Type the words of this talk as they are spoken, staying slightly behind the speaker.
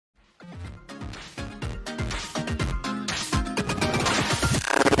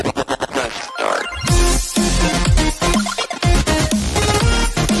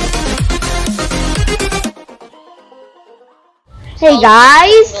Hey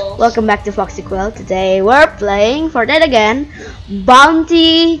guys, welcome back to FoxyQuill. Today we're playing Fortnite again,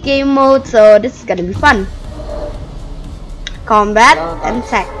 bounty game mode. So this is gonna be fun. Combat and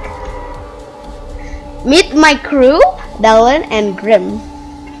tech. Meet my crew, Dylan and Grim.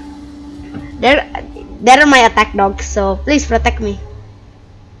 They're my attack dogs, so please protect me.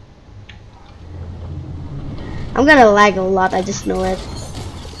 I'm gonna lag a lot. I just know it.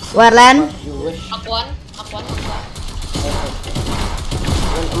 Warland. Up one.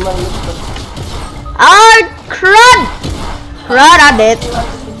 Crud! Crud, I did.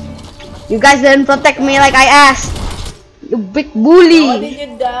 You guys didn't protect me like I asked. You big bully. How did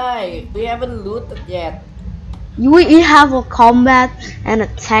you die? We haven't looted yet. We have a combat and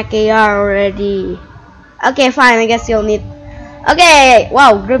attack AR already. Okay, fine. I guess you'll need. Okay.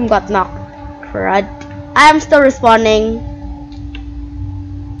 Wow, Grim got knocked. Crud. I'm still responding.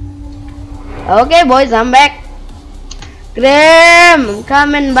 Okay, boys, I'm back. Grim,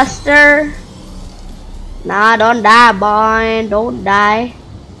 come in, Buster. Nah, don't die, boy. Don't die.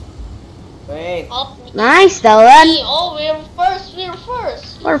 Wait. Nice, Dylan. Oh, we're first.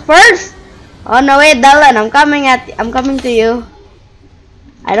 We're first. Oh no, wait, Dylan. I'm coming to you.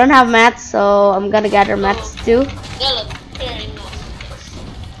 I don't have mats, so I'm gonna gather mats too. Dylan, very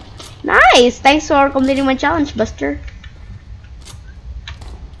nice. Thanks for completing my challenge, Buster.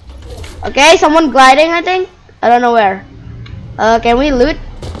 Okay, someone gliding, I think. I don't know where. Can we loot?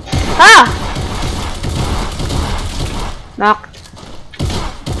 Ah! Knocked.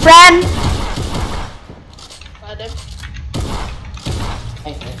 Friend!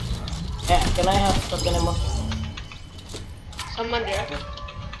 Yeah, can I have shotgun ammo? Someone there.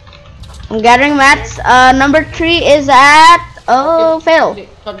 I'm gathering mats. Number 3 is at... Oh, fail.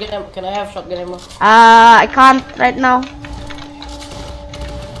 Can I have shotgun ammo? I can't right now.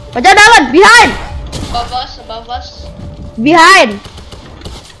 Watch out, Alan! Behind! Above us. Behind!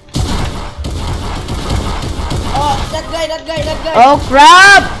 Oh, that guy. Oh,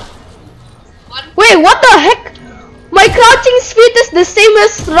 crap! Wait, what the heck? My crouching speed is the same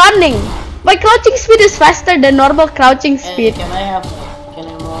as running. My crouching speed is faster than normal crouching speed. Can I have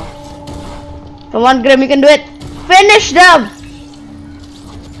ammo? Come on, Grim, you can do it. Finish them!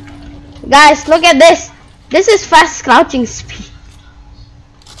 Guys, look at this. This is fast crouching speed.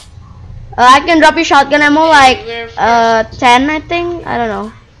 I can drop you shotgun ammo like 10, I think. I don't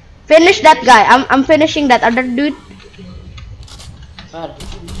know. Finish that guy. I'm finishing that other dude.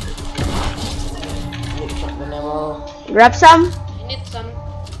 Grab some.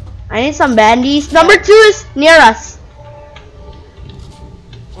 I need some bandies. Number 2 is near us.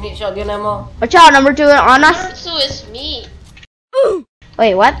 I need shotgun ammo. Watch out, number 2 on us. Number 2 is me.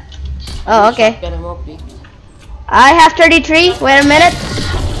 Wait, what? Oh, okay. Shotgun ammo, please. I have 33. Wait a minute.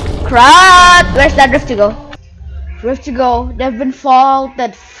 Crud! Where's that drift to go? Drift to go. They've been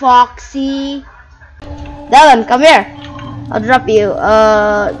faulted, Foxy. Dylan, come here. I'll drop you.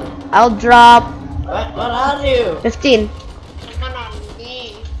 I'll drop. What are you? 15. Someone on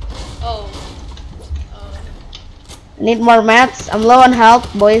me. Oh. Need more mats. I'm low on health,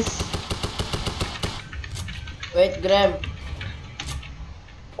 boys. Wait, Graham.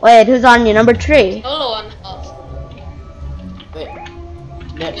 Wait, who's on you? Number 3. Solo on health. Wait.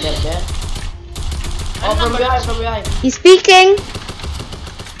 Dead. Oh, from behind. He's speaking.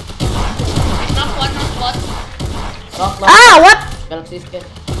 Knock one. Ah, what? Galaxy skin.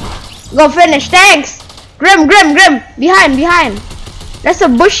 Go finish. Thanks. Grim. Behind. That's a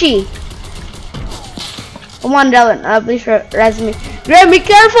bushy. Come on, Dylan. Please res me. Grim, be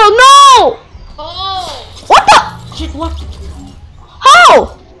careful. No! Oh! What the? Shit, what?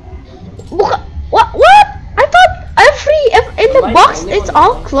 How? What? I thought every in the box it's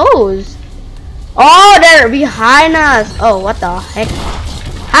all closed. Oh, they're behind us. Oh, what the heck?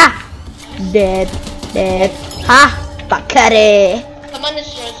 Ha! Dead. Ha! Bakare. Someone is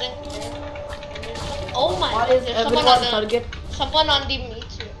resin. Oh my! There's someone on the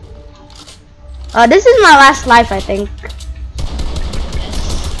meat here. This is my last life, I think.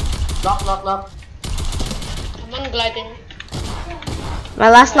 Yes. Lock. Someone gliding. My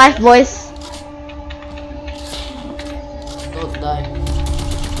last life, boys. Don't die.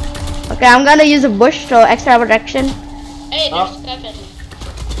 Okay, I'm gonna use a bush so extra protection. Hey, there's Kevin.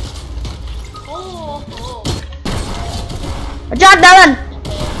 Oh. Watch out, Dylan.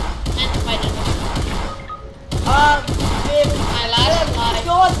 Okay.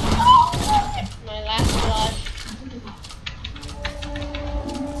 My last life.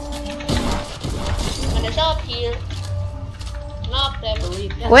 When it's up here, knock them.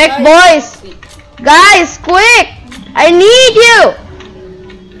 Quick, boys. Guys, quick. I need you.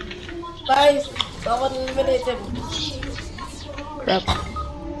 Guys, someone eliminate him. crap.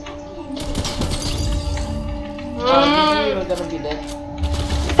 You're gonna be dead.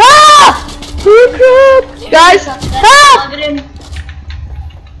 Ah! Oh crap! Guys, help!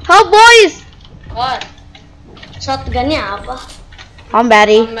 Help, boys! What? Shotgunnya apa? I'm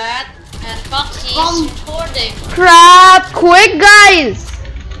Batty. Combat and Foxy is recording. Crap! Quick, guys!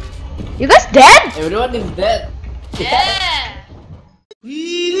 You guys dead? Everyone is dead. Yeah.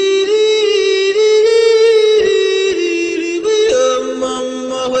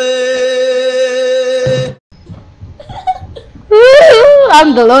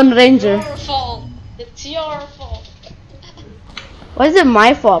 I'm the Lone Ranger. Your fault. It's your fault. Why is it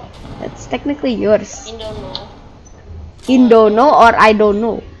my fault? It's technically yours. You don't know. You don't know or I don't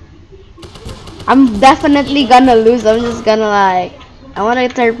know. I'm definitely gonna lose. I'm just gonna like. I want a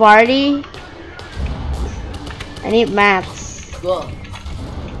third party. I need mats. Go.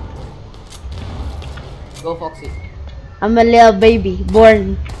 Go, Foxy. I'm a little baby.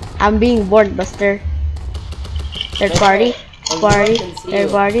 Born. I'm being born, Buster. Third party. Party. Third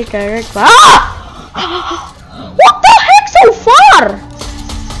party. Third party. Ah! What the heck so far?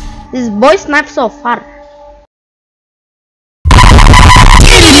 This boy snipes so far.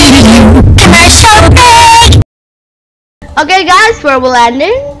 Okay guys, where we're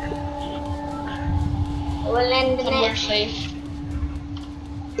landing? We'll land the Somewhere net. safe.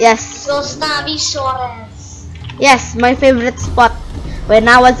 Yes. Los Navisores. Yes, my favorite spot when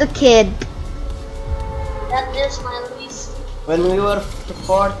I was a kid. That is my least. When we were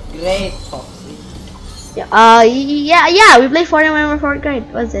 4th grade, Foxy. Yeah, we played Fortnite when we were 4th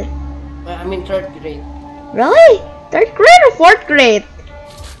grade, was it? I mean 3rd grade. Really? 3rd grade or 4th grade?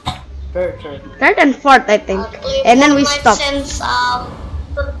 3rd and 4th, I think. And then we stopped.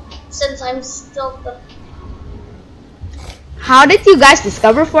 Since I'm still the. How did you guys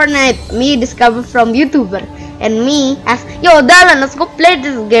discover Fortnite? Me discovered from YouTuber, and me asked, yo Darren, let's go play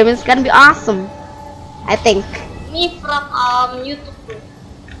this game. It's gonna be awesome. I think. Me from YouTube.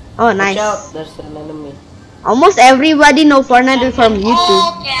 Oh, nice. Watch out, there's an enemy. Almost everybody know Fortnite from YouTube.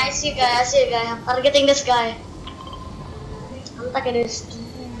 Oh, okay, I see a guy. I'm targeting this guy. I'm targeting this.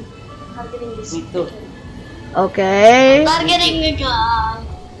 Me too. Okay. Targeting the guy.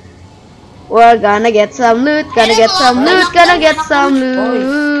 We're gonna get some loot. Gonna get some loot. Gonna get some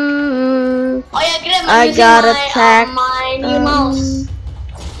loot. Oh yeah, Grim, I I'm using got my, attacked. my new mouse.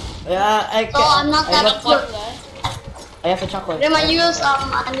 Yeah, I So I'm not I that got good. I have a chocolate. Grim, I use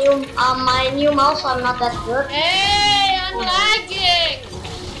my new mouse, so I'm not that good. Hey, I'm lagging.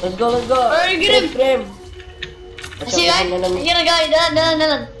 Let's go, let's go. Very good. Frame. I see a guy. I hear a guy.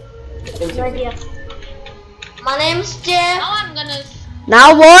 Dalan. Frame. Right here. My name's Jeff. Now I'm gonna.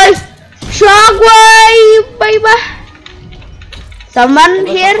 Now, boys, shockwave, baby. Someone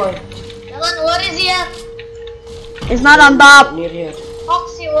here Dalan, where is he at? is not on top. Near here.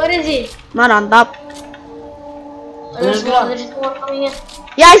 Foxy, where is he? Not on top. There's more coming in.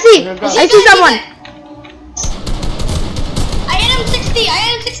 Yeah, I see. Underground. I see someone. I hit him 60.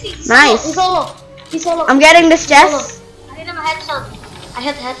 He's Nice. He's solo. I'm getting this chest. I hit him a headshot. I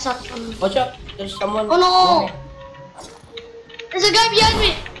hit headshot from him. Watch out, there's someone. Oh no! There's a guy behind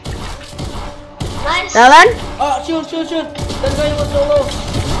me. Nice. Dylan? Oh, shoot. That guy was solo.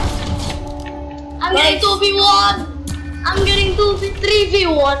 I'm getting 2v1. I'm getting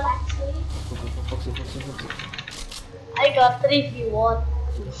 3v1 actually. Foxy. I got 3v1.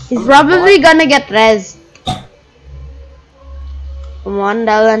 He's probably gonna get res. Come on,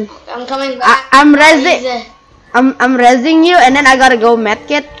 Dylan. I'm coming back. I'm resing. Easy. I'm resing you, and then I gotta go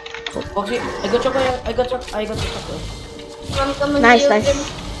medkit. Foxy, I got chocolate. I got chocolate. I'm coming Nice, to you. nice.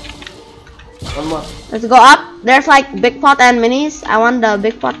 One more. Let's go up. There's like big pot and minis. I want the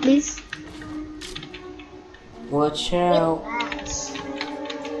big pot, please. Watch out. Nice.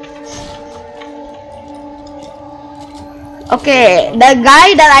 Okay, the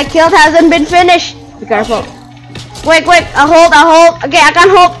guy that I killed hasn't been finished. Be careful. Quick, I'll hold. Okay, I can't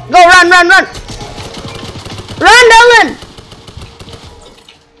hold. Go, run. Run, Dylan.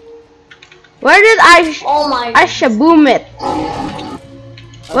 Where did Oh my I shaboom it?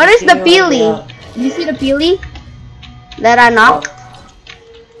 Where is the peely? Yeah. Do you see the peely that I knocked?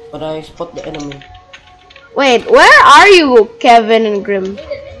 But I spot the enemy. Wait, where are you, Kevin and Grim?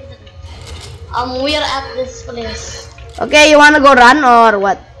 We're at this place. Okay, you wanna go run or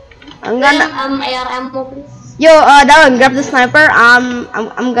what? I'm gonna. AR ammo, please. Yo, Darren, grab the sniper.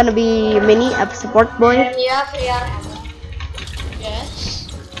 I'm gonna be mini a support boy. And you have AR ammo. Yes.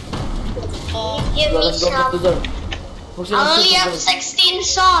 Give Go, me let's go some. to the door. Foxy, I let's only go have to 16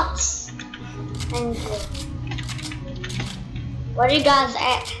 shots. Thank you. Where you guys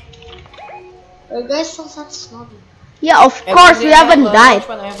at? Where you guys so such snobby? Yeah, of course, we haven't died.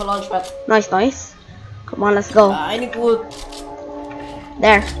 I have a launch pad. Nice, nice. Come on, let's go. I need wood.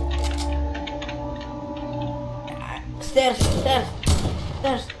 There. Stairs, stairs,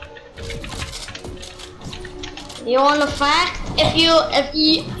 stairs. You want a fact? If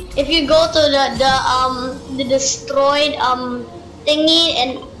you go to the destroyed thingy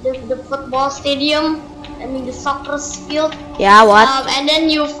and the football stadium, I mean the soccer field. Yeah, what? And then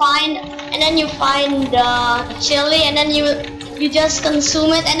you find the chili, and then you just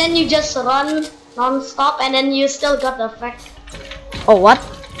consume it, and then you just run non-stop, and then you still got the effect. Oh, what?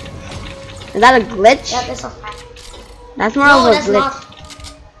 Is that a glitch? That is a fact. That's more No, of a that's glitch. not.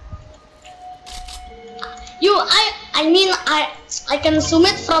 I consume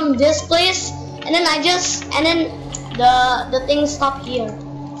it from this place, and then the thing stop here.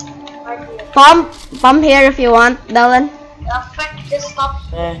 Right here. Pump here if you want, Dylan. The effect just stop.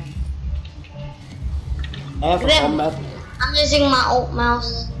 I have a Grim. combat. I'm using my old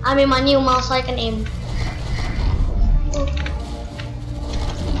mouse. I mean my new mouse, so I can aim.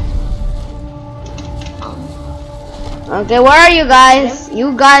 Okay, where are you guys?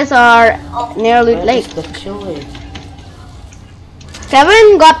 You guys are near Loot Lake. The chili.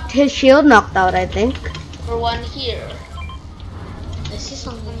 Kevin got his shield knocked out, I think. Number 1 here. I see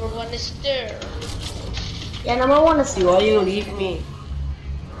something. Number 1 is there. Yeah, number 1 is. Why you leave me?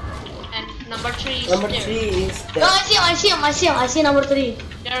 And number 3 is Number there. 3 is No, there. I see number 3.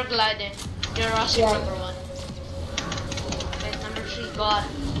 They're gliding. They're rushing Yeah. number 1. And number 3 gone.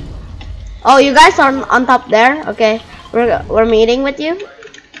 Oh, you guys are on top there. Okay, we're meeting with you.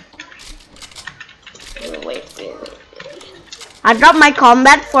 Wait. I dropped my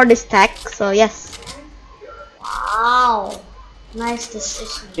combat for this tech, so yes. Wow, nice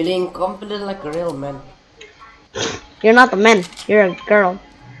decision. Feeling confident like a real man. You're not a man. You're a girl.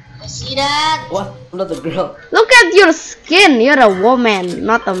 I see that. What? I'm not a girl. Look at your skin. You're a woman,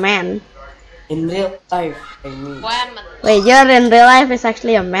 not a man. In real life, I mean. Woman. Wait, you're in real life is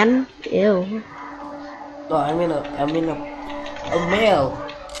actually a man? Ew. No, I mean a male.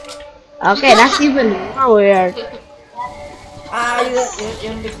 Okay, that's even more weird. Ah,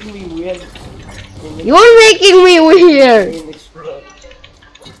 you're making me weird. You're making me weird.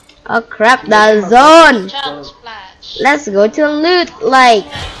 Oh crap, the zone. Child splash. Let's go to Loot Lake.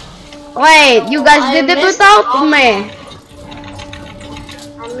 Wait, you guys I did it missed without all. me.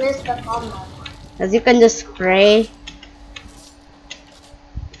 I missed the combat. As you can just spray.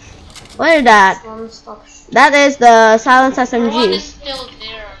 What is that? Non-stop. That is the Silence Number 1 is SMG. still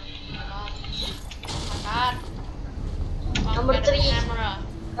there. Oh my god. Number Get a 3. camera.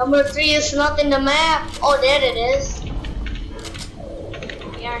 Number 3 is not in the map. Oh, there it is.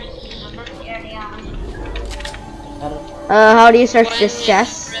 Here, they are. How do you search this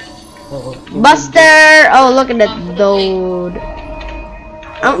chest? Oh, Buster! Oh, look at that dude.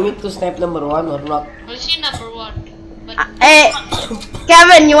 I need to snipe number 1 or not? We'll see number 1. But Hey,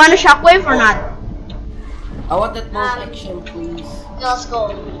 Kevin, you want a shockwave or not? I want that more action, please. Let's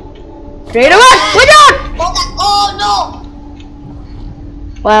go. Straight away! Watch out! Oh no!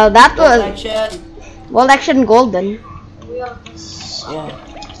 Well, that More was action. Bolt Action Golden. We are. Yeah.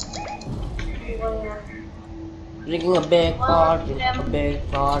 Drinking a big part. A big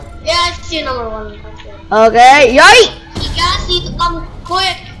part. Yeah, I see number 1. Okay, yay! You guys need to come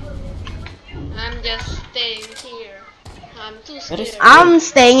quick. I'm just staying here. I'm too Where is- scared. I'm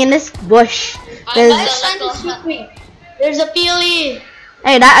staying in this bush. I'm Guys trying to shoot me. There's a peely.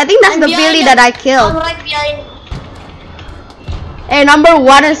 Hey, I think that's I'm the behind Billy them. that I I'm killed. right behind. Hey, number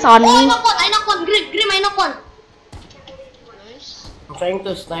 1 is on Oh, I me. knock one. Grim, I knock one. Nice. I'm trying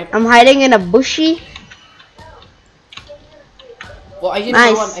to snipe. I'm hiding in a bushy. Oh, I hit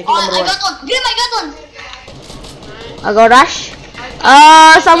Nice. number 1. I hit Oh, number I 1. got one. Grim, I got one. I'll go rush.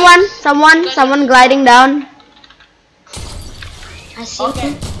 Someone gliding down. I see.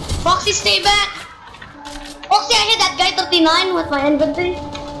 Okay. Foxy, stay back. Foxy, I hit that guy 39 with my inventory.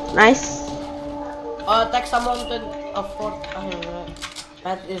 Nice. Attack someone to afford.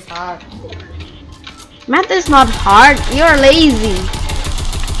 That is hard. Math is not hard. You're lazy.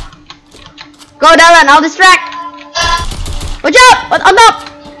 Go, Dylan. I'll distract. Watch out! On top!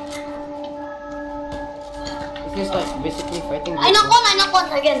 This is like basically fighting. I knock one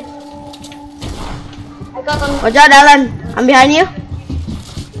again. I got one. Watch out, Dylan. I'm behind you.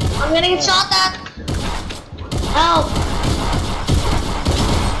 I'm getting shot at. Help.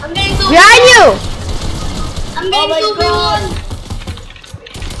 I'm getting 2v1. Behind you! I'm getting my 2v1.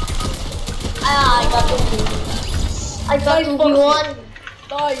 I got 2v1. I got 2v1.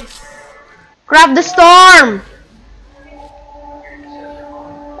 Nice. Grab the storm.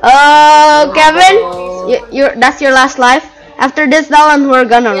 Kevin? that's your last life. After this, Dalan, we're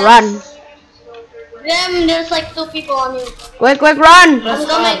gonna run. There's like 2 people on you. Quick, run! I'm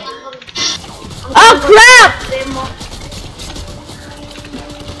coming. Oh crap!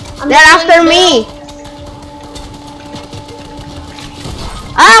 They're after me.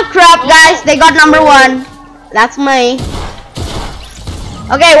 Oh crap, guys! They got number 1. That's me.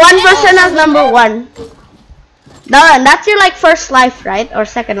 Okay, one person has number 1. Dalan, that's your like first life, right? Or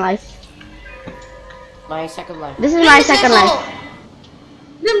second life? My second life. This is my second life.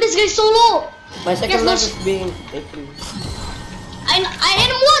 Damn, this guy's solo. My second life is being April. I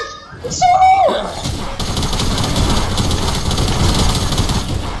hit him once. He's solo.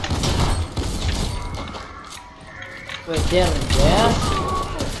 Wait, there.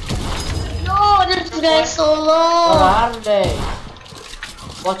 No, this guy's solo. Where are they?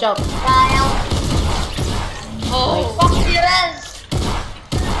 Watch out. Oh. Foxy res.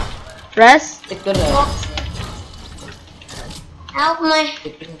 Press. Take the red. Help me.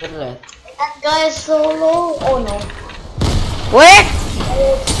 Taking the red. That guy is solo. Oh no. Wait!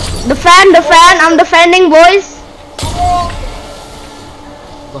 Defend! I'm defending, boys!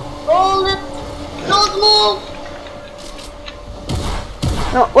 Hold it. Don't move.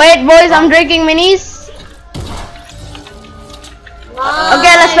 No, wait, boys, I'm drinking minis.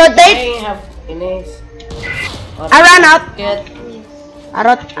 Okay, let's rotate. I have finished. I ran out. Get. I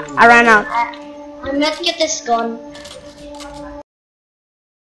ran out. My medkit is gone.